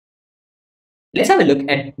let's have a look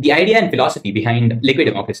at the idea and philosophy behind liquid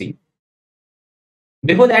democracy.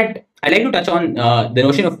 Before that, I'd like to touch on the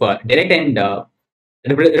notion of direct and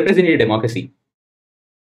representative democracy.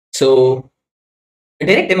 So,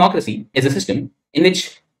 direct democracy is a system in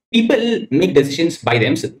which people make decisions by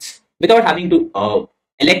themselves without having to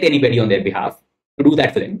elect anybody on their behalf to do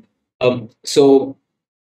that for them. So,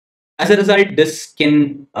 as a result, this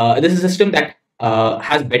is a system that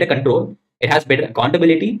has better control, it has better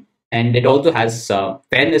accountability, and it also has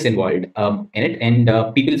fairness involved in it,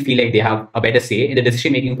 and people feel like they have a better say in the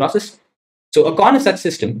decision making process. So a con of such a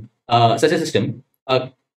system,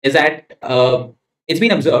 is that it's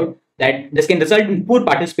been observed that this can result in poor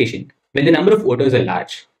participation when the number of voters are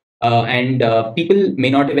large, and people may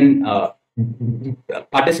not even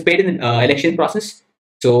participate in the election process.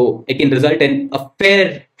 So it can result in a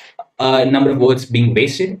fair number of votes being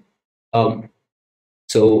wasted. Um,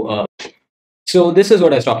 so, uh, so this is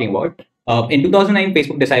what I was talking about. In 2009,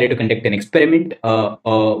 Facebook decided to conduct an experiment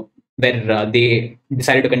where they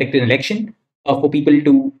decided to conduct an election for people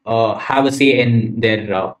to have a say in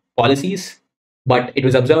their policies. But it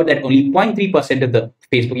was observed that only 0.3% of the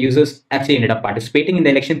Facebook users actually ended up participating in the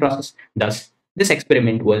election process. Thus, this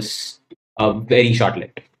experiment was very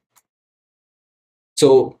short-lived.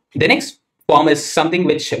 So the next form is something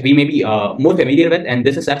which we may be more familiar with, and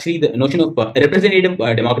this is actually the notion of representative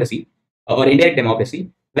democracy or indirect democracy,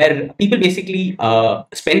 where people basically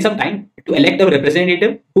spend some time to elect a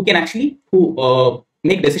representative who can actually who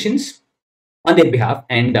make decisions on their behalf,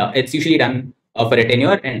 and it's usually done for a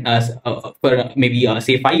tenure and for maybe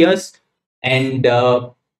say 5 years, and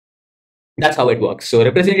that's how it works. So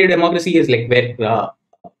representative democracy is like where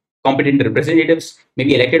competent representatives may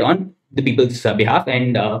be elected on the people's behalf,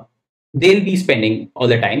 and they'll be spending all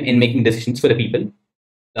the time in making decisions for the people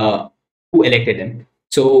who elected them.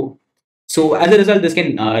 So as a result, this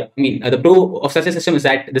can, the pro of such a system is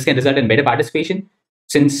that this can result in better participation,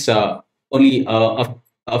 since only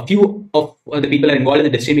a few of the people are involved in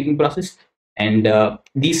the decision making process, and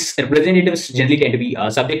these representatives generally tend to be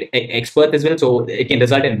subject expert as well, so it can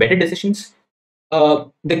result in better decisions.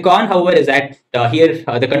 The con, however, is that here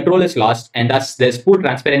the control is lost, and thus there's poor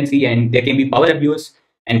transparency, and there can be power abuse,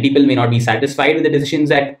 and people may not be satisfied with the decisions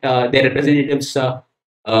that their representatives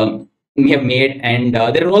may have made, and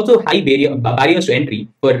there are also high barriers to entry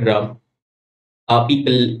for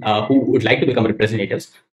people who would like to become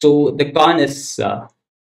representatives. So the con is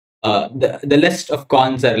the list of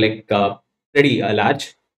cons are like pretty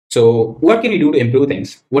large. So what can we do to improve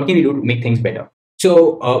things? What can we do to make things better?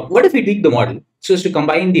 So what if we tweak the model so as to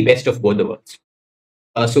combine the best of both the worlds?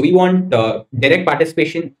 So we want direct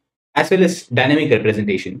participation as well as dynamic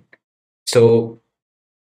representation. So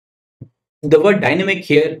the word dynamic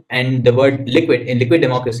here and the word liquid in liquid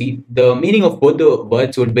democracy, the meaning of both the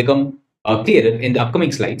words would become clearer in the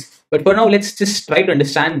upcoming slides. But for now, let's just try to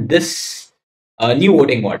understand this new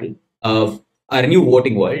voting model, our new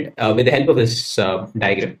voting world, with the help of this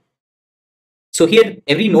diagram. So here,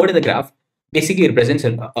 every node in the graph basically represents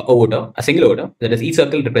a voter, a single voter. That is, each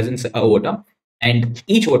circle represents a voter, and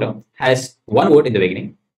each voter has one vote in the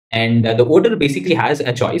beginning. And the voter basically has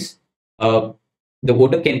a choice. The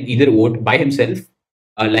voter can either vote by himself,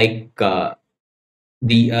 like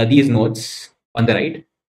these nodes on the right,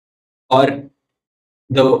 or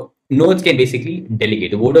the nodes can basically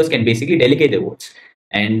delegate. The voters can basically delegate their votes.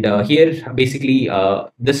 And here, basically,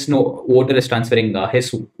 this voter is transferring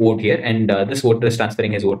his vote here, and this voter is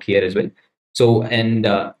transferring his vote here as well. So, and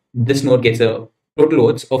this node gets a total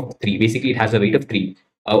votes of 3. Basically, it has a weight of 3.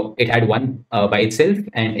 It had 1 by itself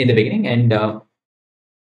and in the beginning, and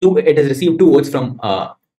it has received 2 votes from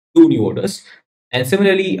 2 new voters. And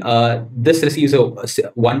similarly, this receives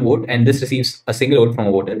 1 vote, and this receives a single vote from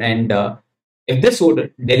a voter. And if this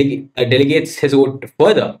voter delegates his vote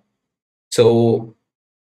further, so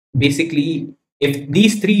basically, if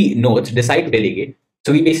these 3 nodes decide to delegate,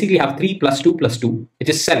 so we basically have 3 plus 2 plus 2, which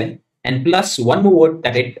is 7, and plus 1 more vote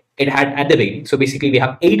that it had at the beginning. So basically, we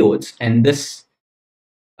have 8 votes, and this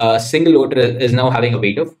single voter is now having a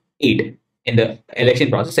weight of 8 in the election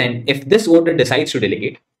process. And if this voter decides to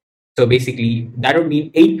delegate, so basically that would mean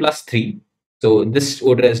 8 plus 3. So this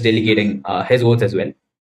voter is delegating his votes as well.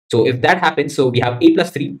 So if that happens, so we have 8 plus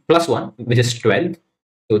 3 plus 1, which is 12.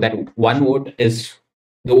 So that 1 vote is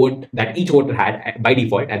the vote that each voter had by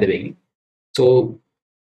default at the beginning. So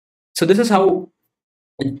this is how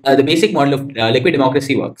the basic model of liquid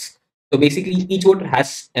democracy works. So basically, each voter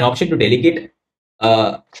has an option to delegate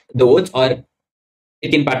the votes, or it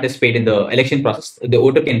can participate in the election process. The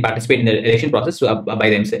voter can participate in the election process by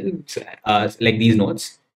themselves, like these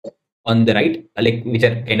nodes. on the right, like which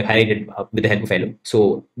are kind of highlighted with the help of yellow.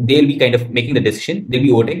 So they'll be kind of making the decision. They'll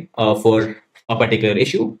be voting for a particular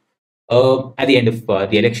issue at the end of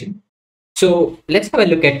the election. So let's have a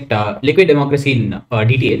look at liquid democracy in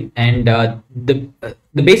detail. And the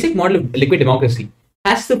basic model of liquid democracy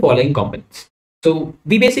has the following components. So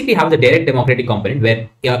we basically have the direct democratic component where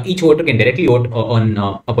each voter can directly vote on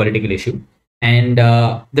a political issue, and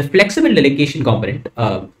the flexible delegation component,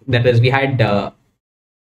 that is, we had a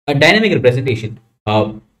dynamic representation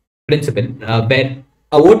principle where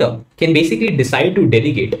a voter can basically decide to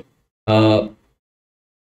delegate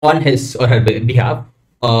on his or her behalf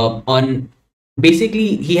on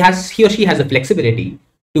basically he or she has a flexibility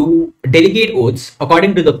to delegate votes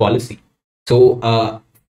according to the policy. So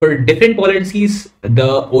for different policies,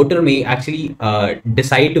 the voter may actually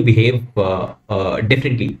decide to behave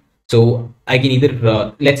differently. So I can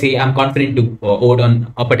either, let's say I'm confident to vote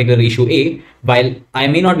on a particular issue A, while I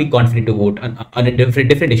may not be confident to vote on a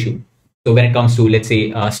different issue. So when it comes to, let's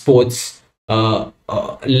say, sports,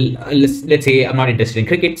 let's say I'm not interested in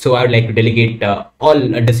cricket, so I would like to delegate all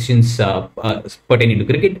decisions pertaining to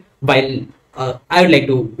cricket, while I would like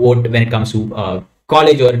to vote when it comes to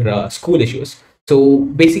college or school issues. So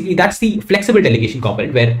basically, that's the flexible delegation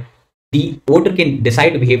component where the voter can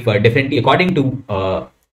decide to behave differently according to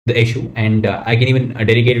the issue, and I can even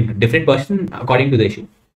delegate it to different person according to the issue.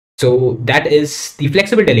 So that is the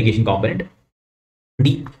flexible delegation component.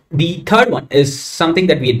 The third one is something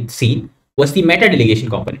that we had seen was the meta delegation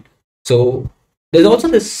component. So there's also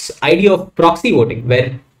this idea of proxy voting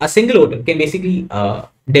where a single voter can basically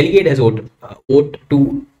delegate his vote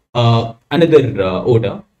to another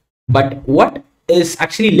voter. But what is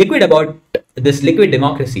actually liquid about this liquid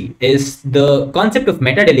democracy is the concept of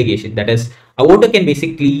meta delegation. That is, a voter can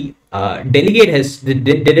basically delegate the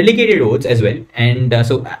delegated votes as well. And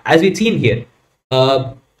so as we've seen here,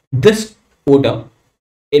 this voter,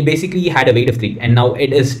 it basically had a weight of 3, and now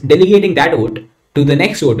it is delegating that vote to the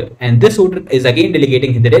next voter, and this voter is again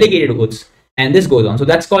delegating the delegated votes, and this goes on. So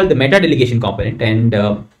that's called the meta delegation component. And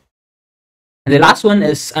the last one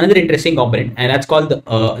is another interesting component, and that's called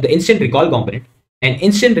the instant recall component. And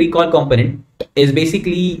instant recall component is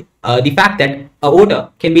basically the fact that a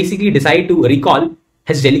voter can basically decide to recall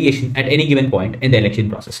his delegation at any given point in the election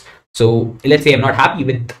process. So let's say I'm not happy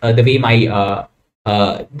with the way my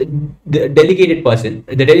the delegated person,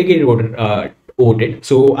 the delegated voter voted.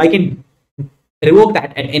 So I can revoke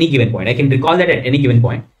that at any given point. I can recall that at any given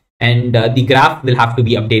point, and the graph will have to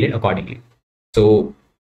be updated accordingly. So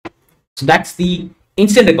that's the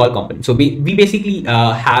instant recall component. So we basically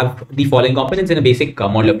have the following components in a basic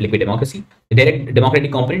model of liquid democracy: the direct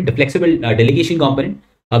democratic component, the flexible delegation component,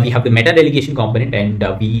 we have the meta delegation component, and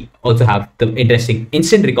we also have the interesting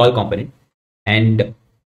instant recall component. And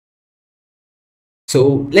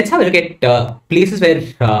so let's have a look at places where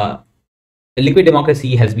liquid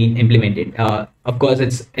democracy has been implemented. Of course,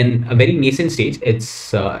 it's in a very nascent stage.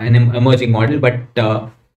 It's an emerging model, but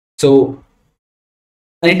so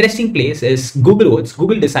an interesting place is Google Votes.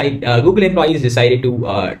 Google employees decided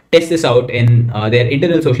to test this out in their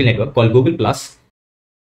internal social network called Google Plus.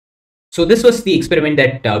 So this was the experiment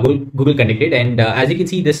that Google conducted, and as you can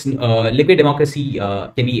see, this liquid democracy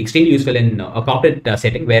can be extremely useful in a corporate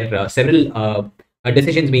setting where several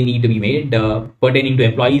decisions may need to be made pertaining to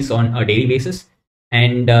employees on a daily basis.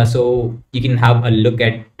 And so you can have a look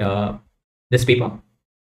at this paper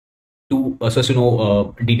to so as to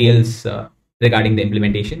know details regarding the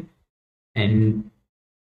implementation. And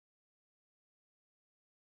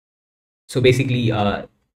so basically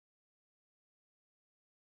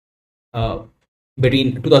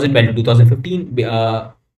between 2012 to 2015,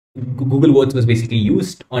 Google Votes was basically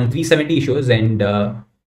used on 370 issues, and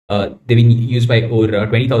they've been used by over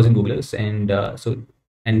 20,000 Googlers,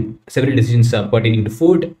 and several decisions pertaining to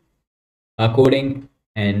food, coding,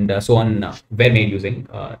 and so on were made using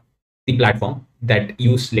the platform that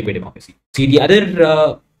use liquid democracy. See, the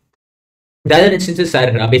other instances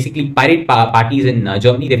are basically pirate parties in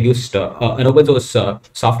Germany. They've used an open source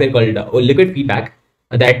software called Liquid Feedback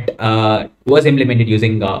that was implemented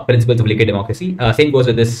using principles of liquid democracy. Same goes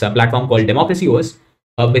with this platform called Democracy OS,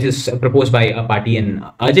 which is proposed by a party in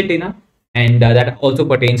Argentina, and that also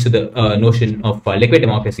pertains to the notion of liquid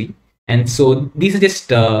democracy. And so these are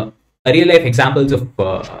just real life examples of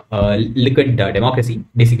liquid democracy,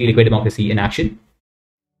 basically liquid democracy in action.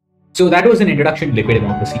 So that was an introduction to liquid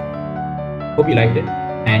democracy. Hope you liked it,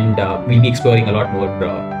 and we'll be exploring a lot more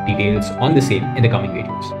details on the same in the coming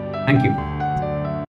videos. Thank you.